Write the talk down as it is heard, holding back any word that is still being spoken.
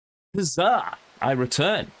Huzzah! I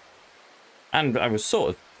return. And I was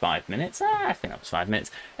sort of 5 minutes. I think that was 5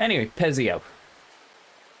 minutes. Anyway, Ezio.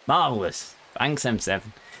 Marvellous. Thanks, M7.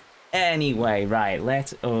 Anyway, right,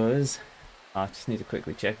 let us... I just need to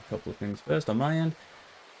quickly check a couple of things first on my end.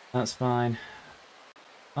 That's fine.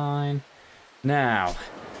 Fine. Now,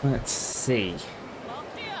 let's see.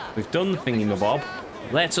 We've done the thingy-mabob.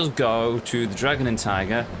 Let us go to the Dragon and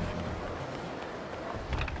Tiger.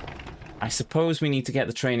 I suppose we need to get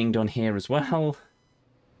the training done here as well.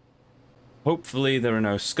 Hopefully there are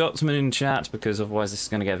no Scotsmen in chat, because otherwise this is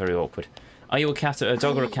going to get very awkward. Are you a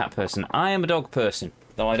dog or a cat person? I am a dog person,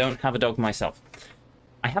 though I don't have a dog myself.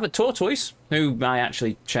 I have a tortoise, who I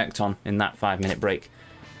actually checked on in that 5-minute break.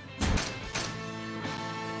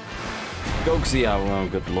 GuardEzio, oh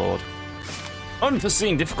good lord.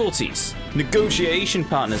 Unforeseen difficulties. Negotiation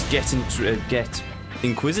partners get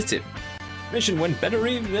inquisitive. Mission went better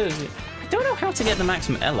even... I don't know how to get the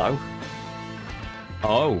maximum elo.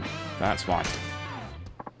 Oh, that's why.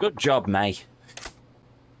 Good job, May.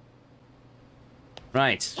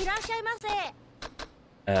 Right.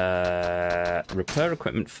 Repair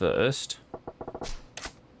equipment first.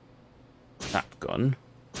 Tap gun.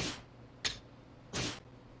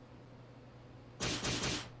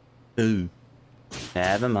 Ooh.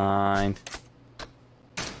 Never mind.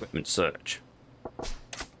 Equipment search.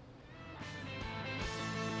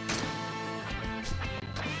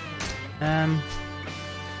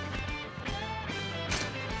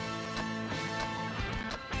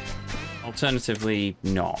 Alternatively,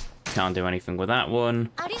 not. Can't do anything with that one.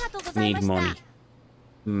 Need money.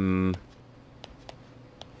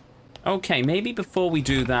 Okay, maybe before we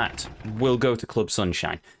do that, we'll go to Club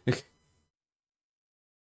Sunshine.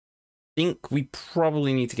 Think we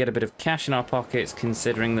probably need to get a bit of cash in our pockets,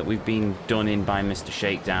 considering that we've been done in by Mr.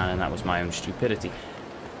 Shakedown, and that was my own stupidity.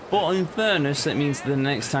 But in fairness, it means the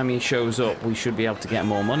next time he shows up, we should be able to get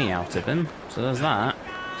more money out of him. So there's that.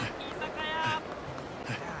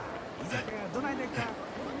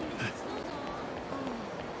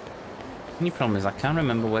 The only problem is I can't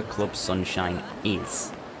remember where Club Sunshine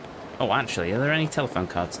is. Oh, actually, are there any telephone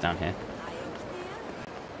cards down here?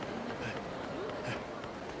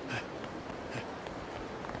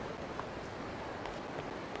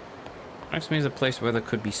 Next to me is a place where there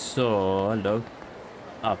could be hello.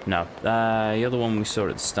 Oh, no. The other one we saw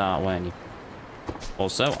at the start, weren't you?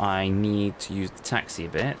 Also, I need to use the taxi a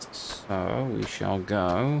bit, so we shall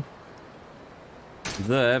go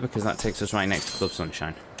there, because that takes us right next to Club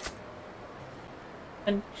Sunshine.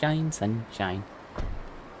 Sunshine, sunshine.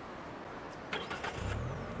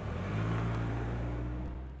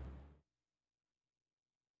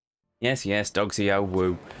 Yes, yes, GuardEzio,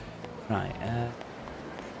 woo. Right,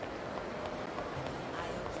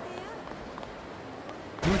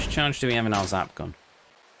 how much charge do we have in our zap gun?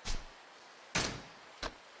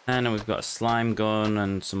 And we've got a slime gun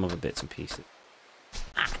and some other bits and pieces.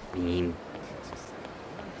 I mean...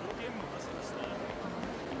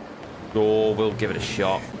 Oh, we'll give it a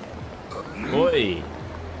shot. Oi!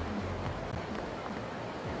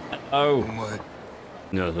 Oh!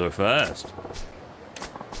 No, so first.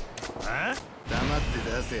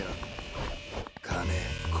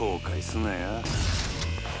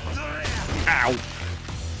 Ow!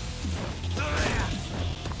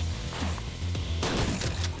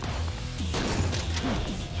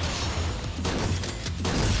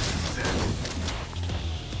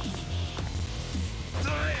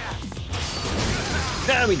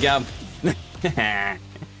 There we go.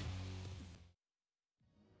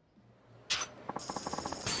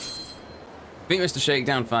 Beat Mr.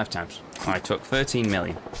 Shakedown 5 times. I took 13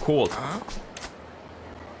 million. Cool.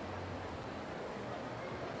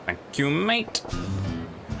 Thank you, mate.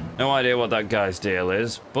 No idea what that guy's deal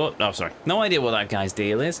is, but... Oh, sorry. No idea what that guy's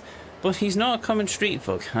deal is, but he's not a common street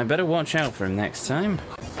thug. I better watch out for him next time.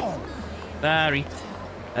 Sorry.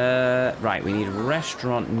 Right, we need a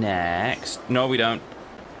restaurant next. No, we don't.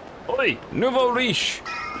 Oi, nouveau riche.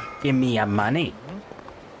 Give me your money.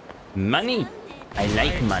 Money. I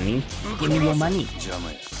like money. Give me your money.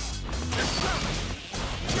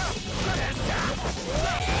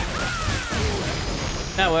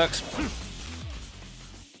 That works.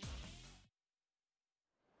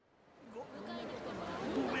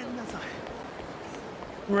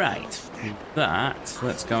 Right. That.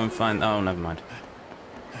 Let's go and find... Oh, never mind.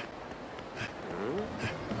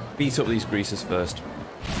 Beat up these greasers first.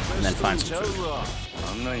 And then find some food.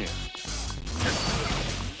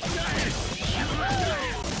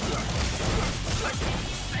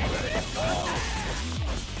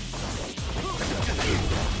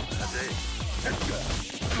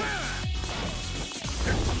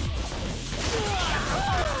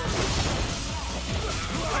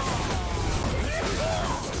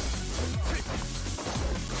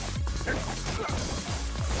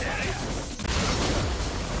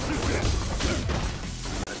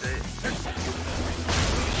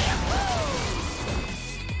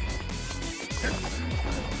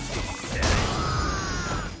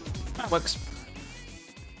 works.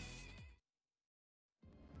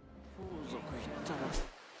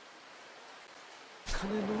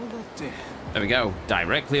 There we go.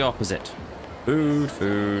 Directly opposite. Food,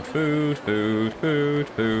 food, food, food, food,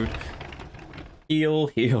 food. Heal,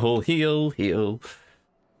 heal, heal, heal.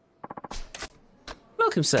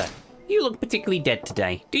 Welcome, sir. You look particularly dead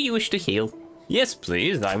today. Do you wish to heal? Yes,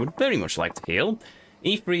 please. I would very much like to heal.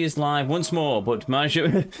 E3 is live once more, but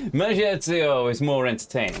GuardEzio is more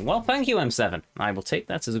entertaining. Well, thank you, M7. I will take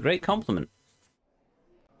that as a great compliment.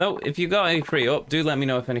 So, if you got E3 up, do let me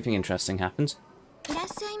know if anything interesting happens.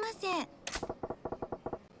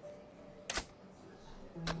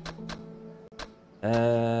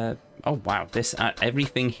 Oh wow, this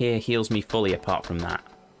everything here heals me fully apart from that.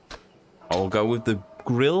 I'll go with the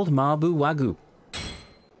grilled Mabu Wagyu.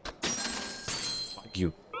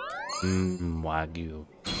 Wagyu. Wagyu.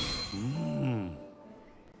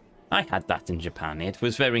 I had that in Japan. It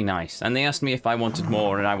was very nice. And they asked me if I wanted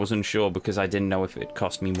more, and I was unsure because I didn't know if it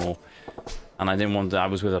cost me more. And I didn't want to, I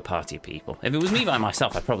was with a party of people. If it was me by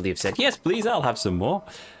myself, I'd probably have said, yes, please, I'll have some more.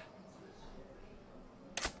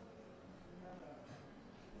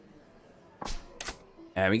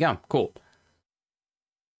 There we go. Cool.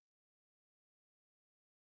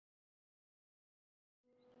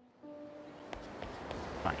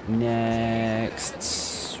 Right,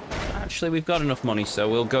 next. Actually, we've got enough money, so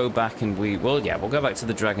we'll go back and we'll go back to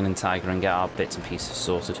the Dragon and Tiger and get our bits and pieces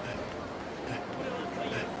sorted.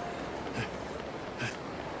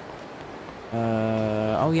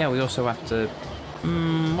 Oh yeah, we also have to.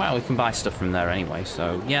 Well, we can buy stuff from there anyway,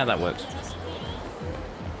 so yeah, that works.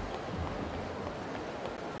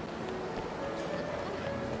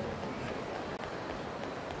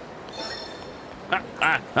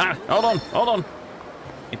 Hold on.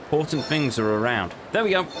 Important things are around. There we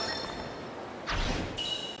go.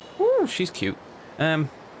 Ooh, she's cute.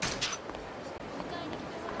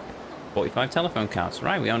 45 telephone cards.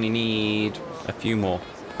 Right, we only need a few more.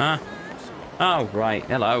 Huh? Oh, right.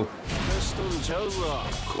 Hello.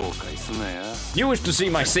 You wish to see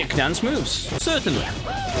my sick dance moves? Certainly.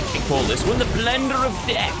 We call this one the Blender of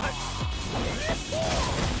Death.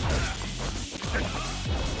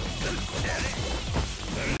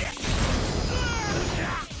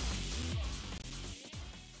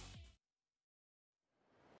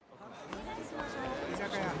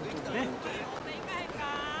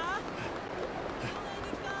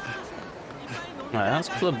 Right, that's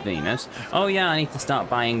Club Venus. Oh yeah, I need to start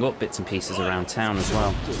buying up bits and pieces around town as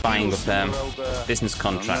well. Buying up business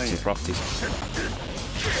contracts and properties.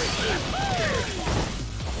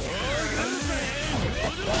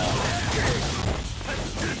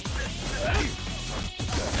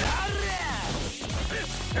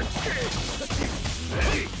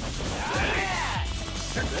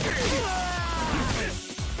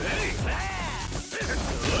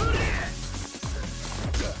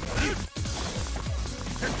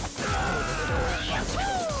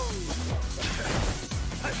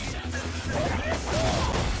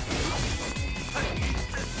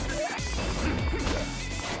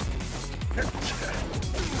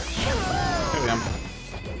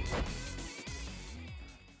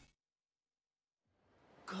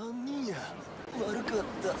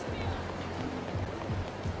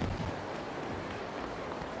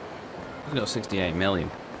 We've got 68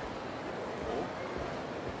 million.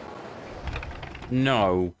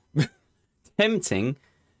 No. Tempting.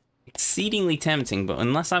 Exceedingly tempting, but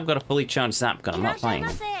unless I've got a fully charged zap gun, I'm not playing.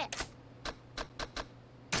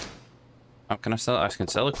 Oh, can I sell? I can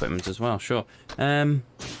sell equipment as well, sure. No.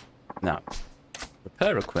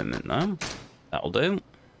 Repair equipment, though. That'll do.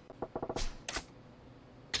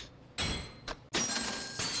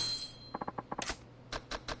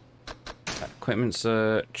 Equipment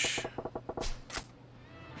search.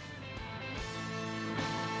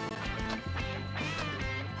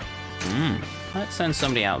 Let's send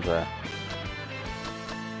somebody out there.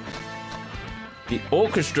 The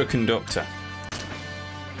orchestra conductor.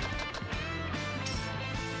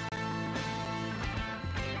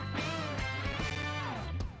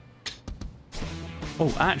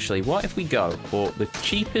 Oh, actually, what if we go for the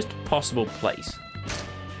cheapest possible place?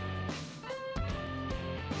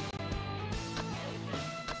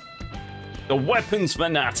 The weapons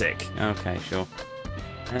fanatic. Okay, sure.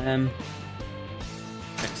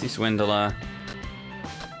 Sexy swindler.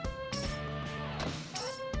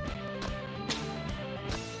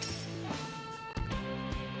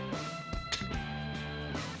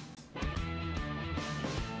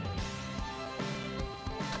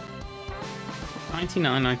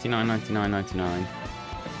 $99.99.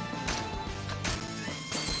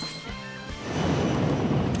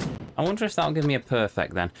 I wonder if that'll give me a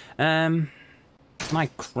perfect then. Can I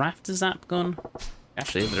craft a zap gun?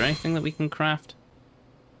 Actually, is there anything that we can craft?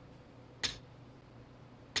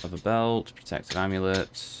 Of a belt, protective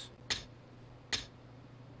amulets.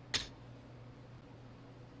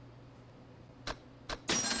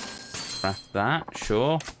 Craft that,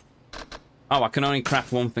 sure. Oh, I can only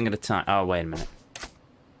craft one thing at a time. Oh, wait a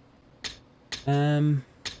minute.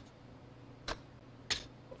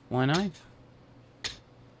 Why knife?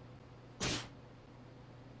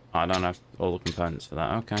 Oh, I don't have all the components for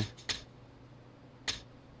that. Okay.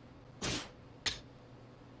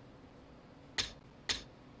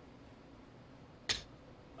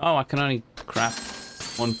 Oh, I can only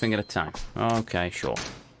craft one thing at a time. Okay, sure.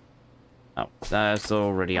 Oh, that's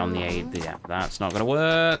already on the aid. Yeah, that's not gonna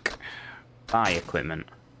work. Buy equipment.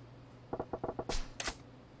 Oh,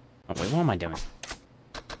 wait, what am I doing?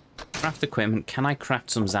 Craft equipment. Can I craft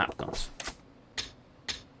some zap guns?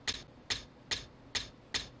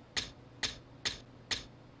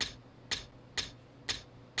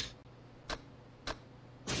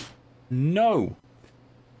 No.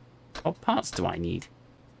 What parts do I need?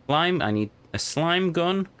 Slime. I need a slime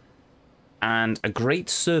gun and a great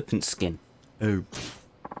serpent skin. Oh.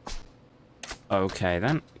 Okay,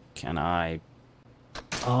 then. Can I...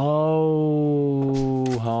 Oh,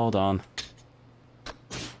 hold on.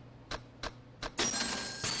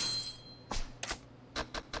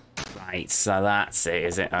 Right, so that's it,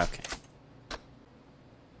 is it? Okay.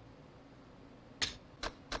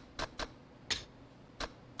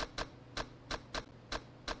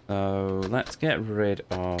 So let's get rid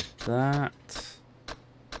of that.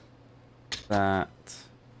 That.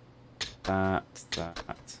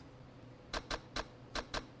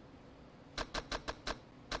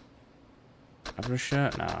 Have a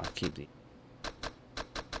shirt? No, I'll keep the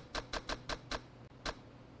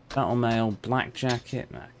battle mail, black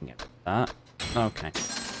jacket. No, I can get that. Okay.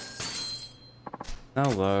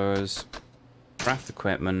 Sell those. Craft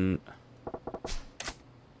equipment.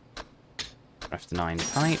 Craft an iron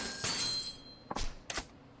pipe.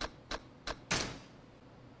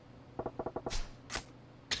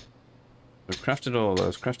 We've crafted all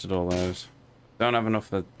those, Don't have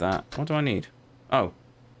enough of that. What do I need? Oh.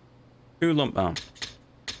 2 lump arm.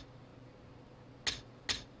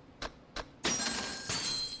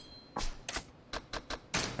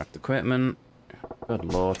 Craft equipment. Good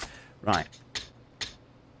lord. Right.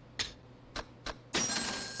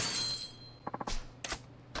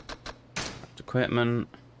 Craft equipment.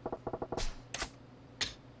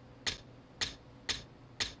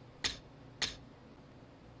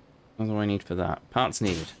 What do I need for that? Parts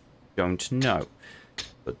needed. Don't know.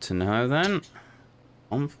 Good to know then.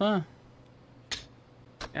 Omfer.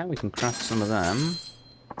 Yeah, we can craft some of them.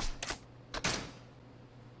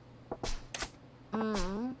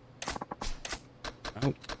 Oh.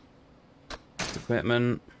 Craft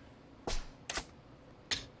equipment.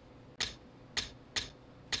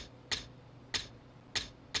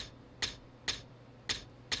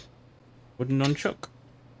 Wooden nunchuck.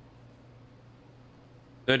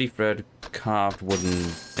 30 thread carved wooden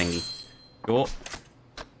thingy. Sure.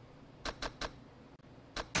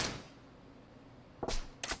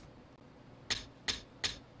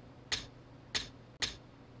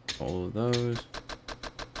 All of those.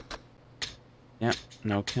 Yep.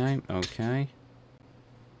 Okay. Okay.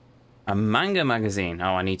 A manga magazine.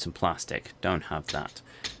 Oh, I need some plastic. Don't have that.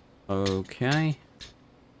 Okay.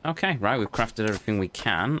 Okay. Right. We've crafted everything we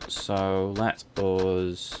can. So let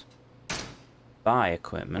us buy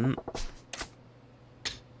equipment.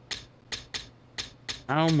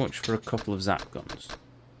 How much for a couple of zap guns?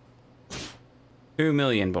 2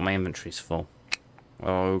 million, but my inventory's full.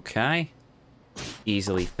 Okay.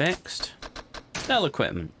 Easily fixed. Sell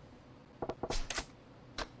equipment.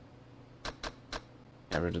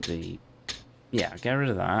 Get rid of the... Yeah, get rid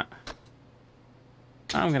of that.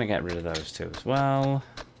 I'm going to get rid of those two as well.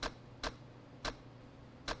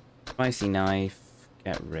 Spicy knife.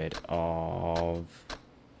 Get rid of...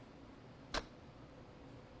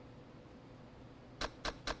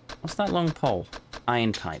 What's that long pole?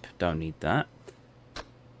 Iron pipe. Don't need that.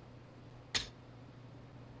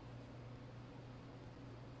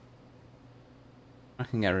 I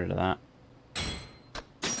can get rid of that.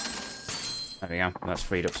 There we go. That's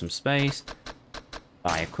freed up some space.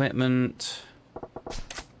 Buy equipment.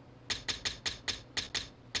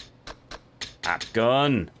 Zap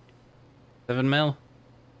gun. 7 mil.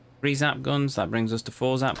 3 zap guns. That brings us to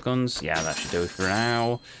 4 zap guns. Yeah, that should do it for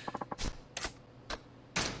now.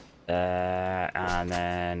 And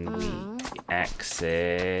then we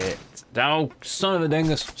exit. Oh, son of a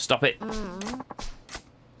dingus. Stop it.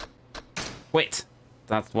 Quit.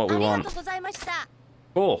 That's what we want.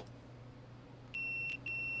 Cool.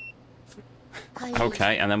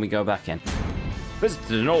 Okay, and then we go back in.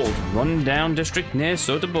 Visited an old, run-down district near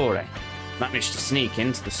Sotobore. Managed to sneak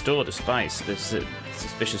into the store despite this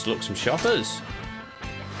suspicious looks from shoppers.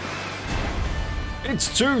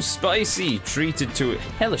 It's too spicy! Treated to a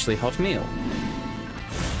hellishly hot meal.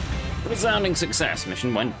 Resounding success.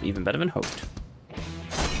 Mission went even better than hoped.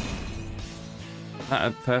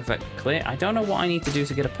 A perfect clear? I don't know what I need to do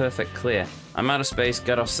to get a perfect clear. I'm out of space.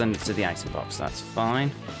 Gotta send it to the item box. That's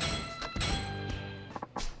fine.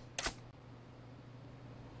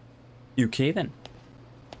 Okay then.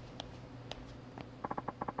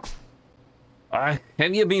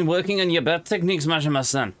 Have you been working on your bat techniques,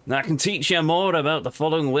 Majima-san? I can teach you more about the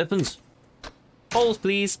following weapons. Poles,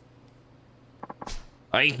 please.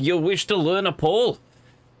 You wish to learn a pole?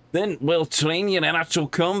 Then we'll train you in actual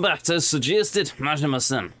combat as suggested,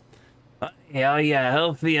 Majima-san. Are you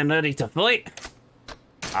healthy and ready to fight?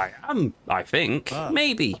 I am, I think.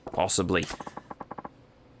 Maybe. Possibly.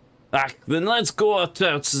 Then let's go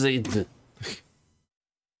outside.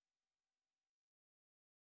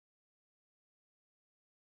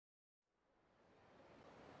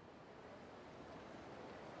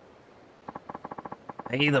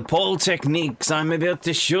 Hey, the pole techniques I'm about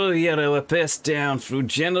to show you were passed down through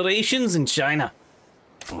generations in China.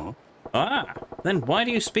 Then why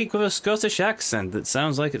do you speak with a Scottish accent that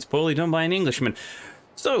sounds like it's poorly done by an Englishman?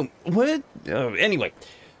 So, anyway,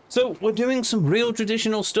 so we're doing some real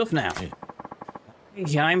traditional stuff now.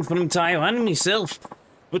 I'm from Taiwan myself,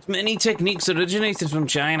 but many techniques originated from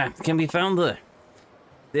China can be found there.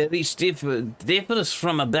 They reach differs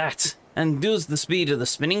from a bat and does the speed of the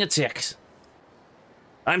spinning attacks.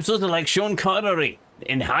 I'm sort of like Sean Connery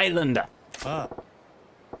in Highlander.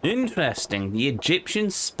 Interesting. The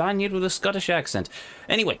Egyptian Spaniard with a Scottish accent.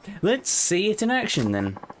 Anyway, let's see it in action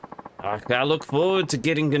then. I look forward to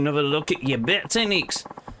getting another look at your bat techniques.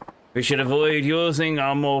 We should avoid using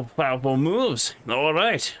our more powerful moves.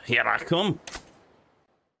 Alright, here I come.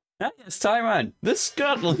 It's Taiwan, the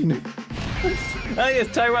Scotland.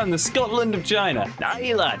 It's Taiwan, the Scotland of China.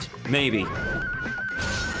 Aye, lad. Maybe.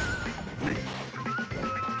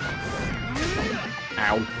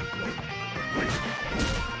 Ow.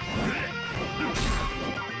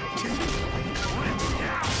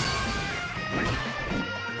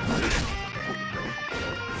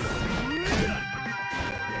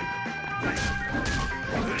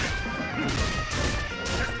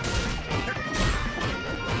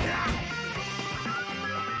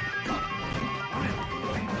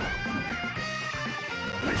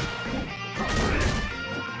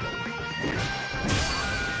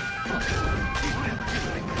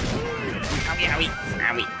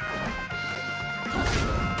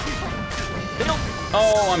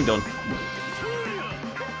 Oh, I'm done.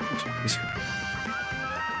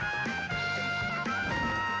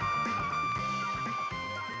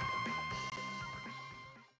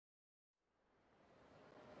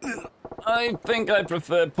 I think I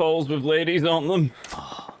prefer poles with ladies on them.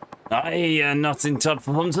 Not in top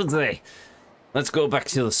form today. Let's go back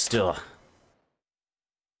to the store.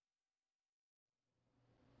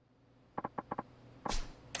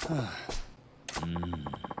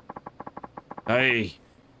 Hey,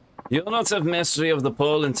 you'll not have mastery of the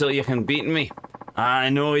pole until you can beat me. I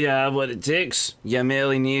know you have what it takes. You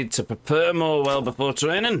merely need to prepare more well before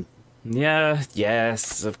training. Yeah,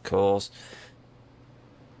 yes, of course.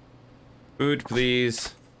 Food,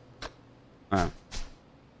 please. Oh.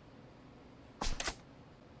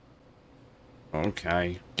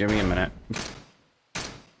 Okay, give me a minute.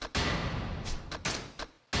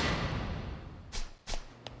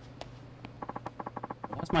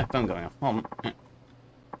 Why's my phone going off? Oh.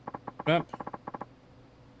 Yep.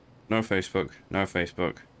 No Facebook. No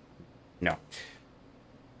Facebook. No.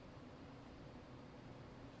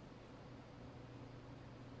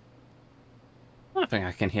 I think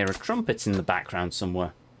I can hear a trumpet in the background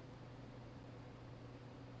somewhere.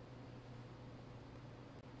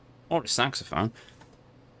 Or a saxophone.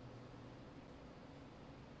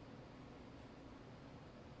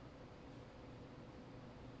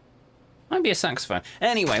 Might be a saxophone.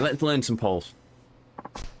 Anyway, let's learn some poles.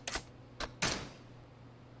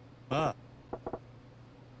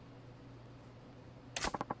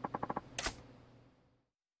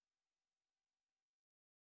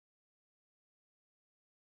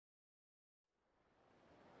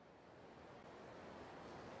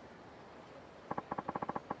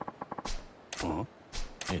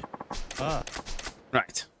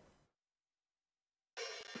 Right.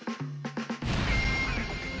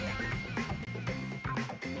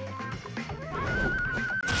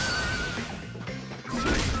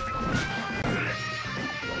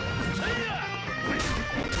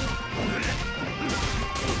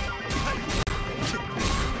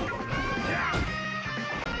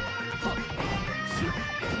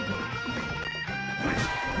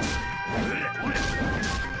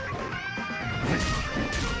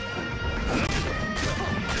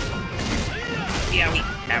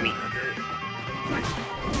 Owie.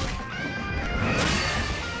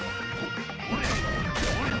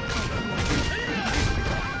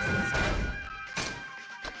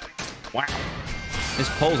 Wow. This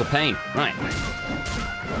pole's a pain. Right.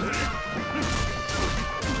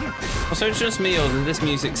 So it's just me, or does this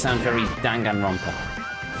music sound very Danganronpa?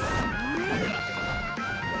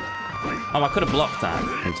 Oh, I could have blocked that.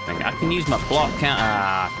 I can use my block, can't I?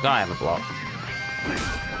 Ah, I forgot I have a block.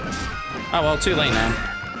 Oh well, too late now.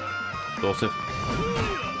 Sort of.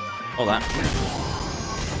 All that.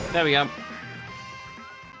 There we go.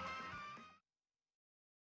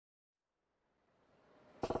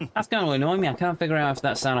 That's going to annoy me. I can't figure out if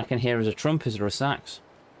that sound I can hear is a trumpet or a sax.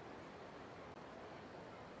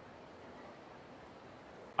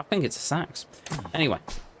 I think it's a sax. Anyway.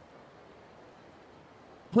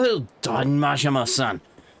 Well done, Majima-san.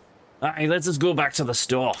 Alright, let's just go back to the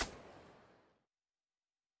store.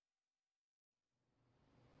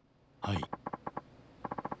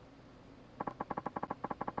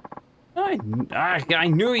 I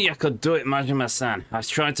knew you could do it, Majima-san. I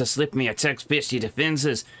tried to slip me a text-based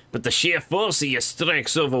defenses, but the sheer force of your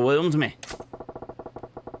strikes overwhelmed me.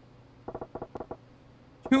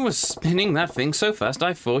 You were spinning that thing so fast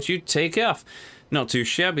I thought you'd take off. Not too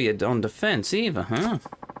shabby on defense either, huh?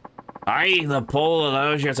 Aye, the pole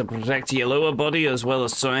allows you to protect your lower body as well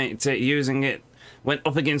as using it when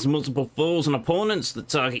up against multiple foes and opponents that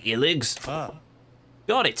target your legs.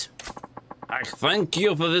 Got it. I thank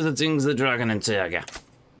you for visiting the Dragon and Sega.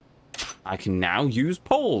 I can now use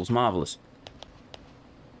poles. Marvelous.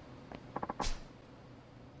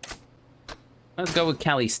 Let's go with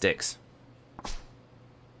Cali sticks.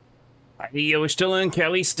 You wish to learn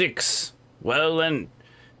Cali sticks? Well then,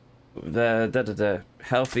 the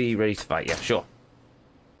healthy, ready to fight. Yeah, sure.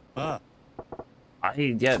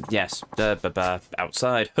 Yes.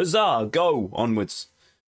 Outside. Huzzah! Go onwards.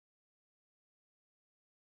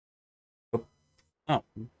 Oh.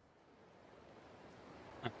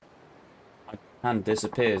 My hand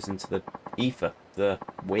disappears into the ether. The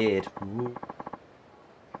weird.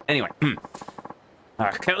 Anyway.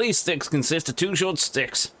 Kelly sticks consist of 2 short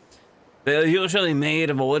sticks. They're usually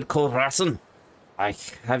made of a wood called rattan.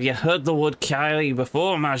 Have you heard the word Kylie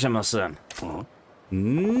before, Majima-san?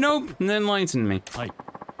 Nope, enlighten me.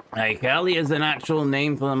 Kylie is an actual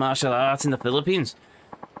name for the martial art in the Philippines.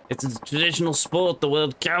 It's a traditional sport. The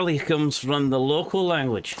word Kali comes from the local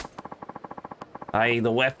language.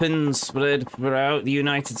 The weapons spread throughout the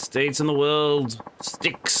United States and the world.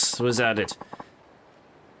 Sticks was added.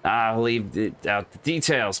 I'll leave out the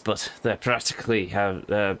details, but their practicality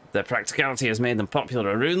has made them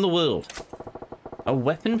popular around the world. A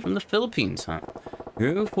weapon from the Philippines, huh?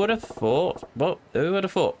 Who would have thought? Well, who would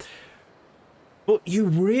have thought? But you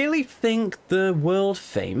really think they're world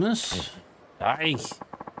famous? Aye.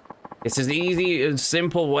 It's as easy as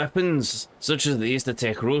simple weapons such as these to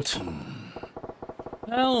take root.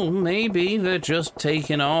 Well, maybe they're just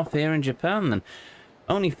taking off here in Japan then.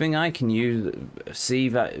 Only thing I can see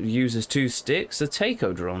that uses 2 sticks are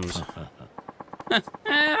taiko drums.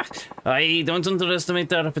 I don't underestimate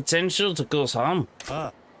their potential to cause harm.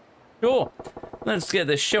 Sure, let's get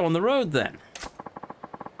this show on the road then.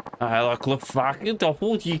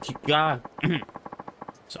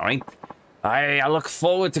 Sorry. I look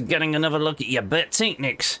forward to getting another look at your bit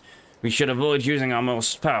techniques. We should avoid using our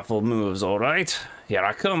most powerful moves, alright? Here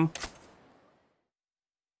I come.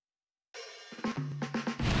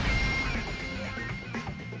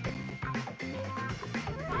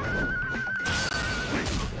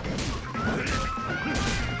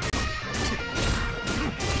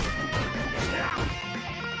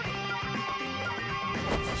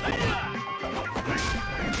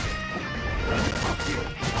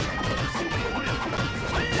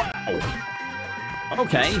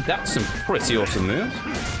 Okay, that's some pretty awesome moves.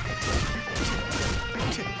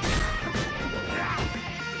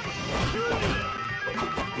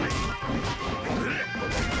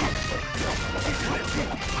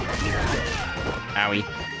 Owie.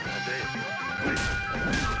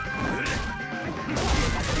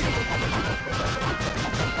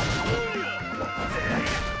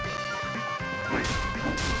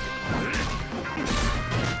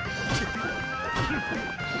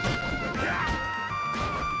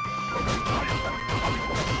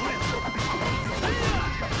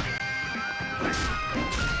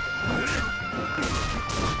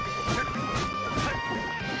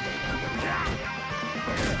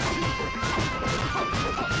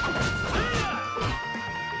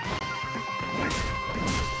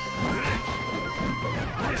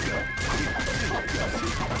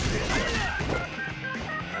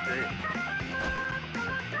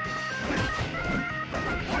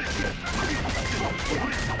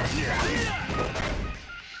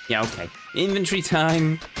 Yeah, okay. Inventory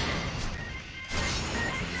time.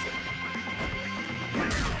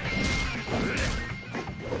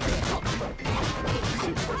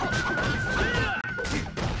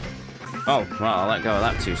 Oh, well, I'll let go of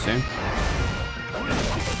that too soon.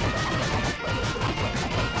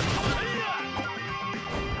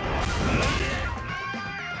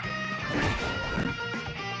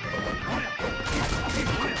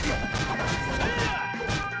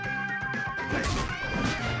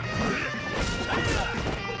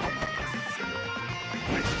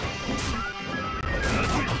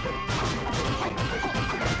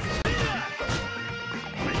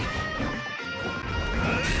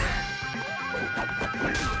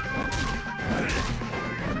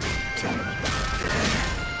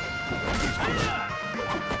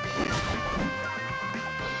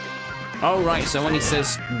 Oh, right, so when he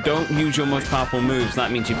says, don't use your most powerful moves,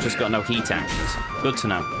 that means you've just got no heat actions. Good to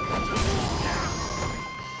know.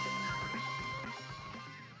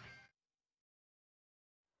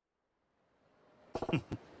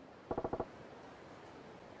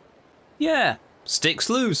 Yeah, sticks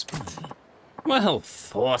loose. Well,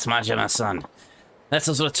 Fort Majima-san, let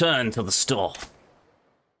us return to the store.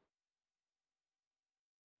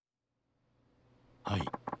 Hi.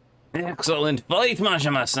 Excellent fight,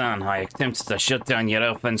 Majima-san. I attempted to shut down your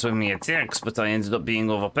offense with my attacks, but I ended up being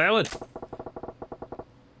overpowered.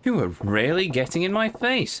 You were really getting in my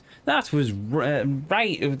face. That was right.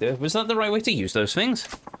 Was that the right way to use those things?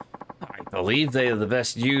 I believe they are the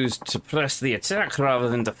best used to press the attack rather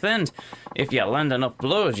than defend. If you land enough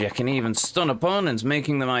blows, you can even stun opponents,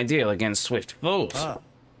 making them ideal against swift foes.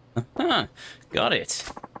 Got it.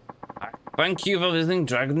 Thank you for visiting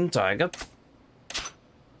Dragon Tiger.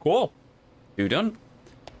 Cool. You done?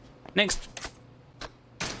 Next.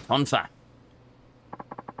 Tonfa.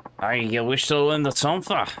 You wish to learn the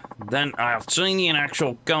Tonfa? Then I'll train you in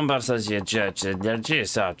actual combat as your judge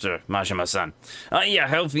after Majima-san. Are you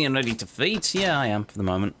healthy and ready to fight? Yeah, I am for the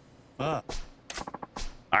moment.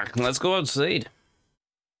 Let's go outside.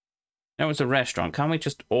 No, it's a restaurant. Can't we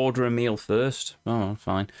just order a meal first? Oh,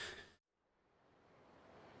 fine.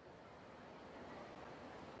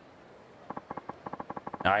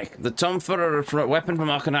 The Tonfa are a weapon from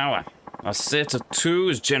Okinawa. A set of 2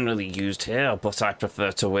 is generally used here, but I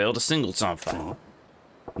prefer to wield a single Tonfa.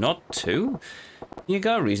 Not 2? You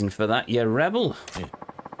got a reason for that, you rebel.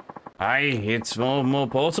 It's more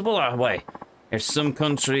portable that way. In some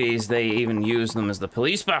countries, they even use them as the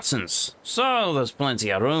police batons. So there's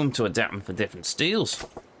plenty of room to adapt them for different styles.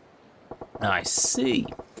 I see.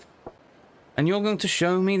 And you're going to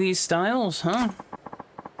show me these styles, huh?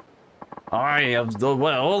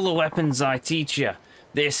 All the weapons I teach you.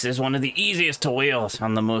 This is one of the easiest to wield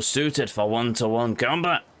and the most suited for one-to-one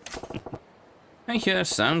combat. Yeah,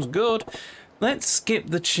 sounds good. Let's skip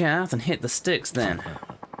the chat and hit the sticks then.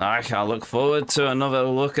 I look forward to another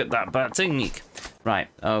look at that bat technique. Right,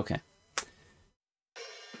 okay.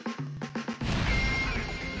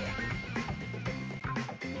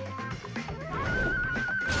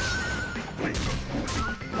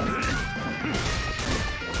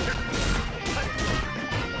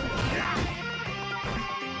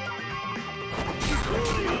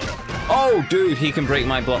 Oh, dude, he can break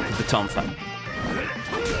my block with the Tonfa.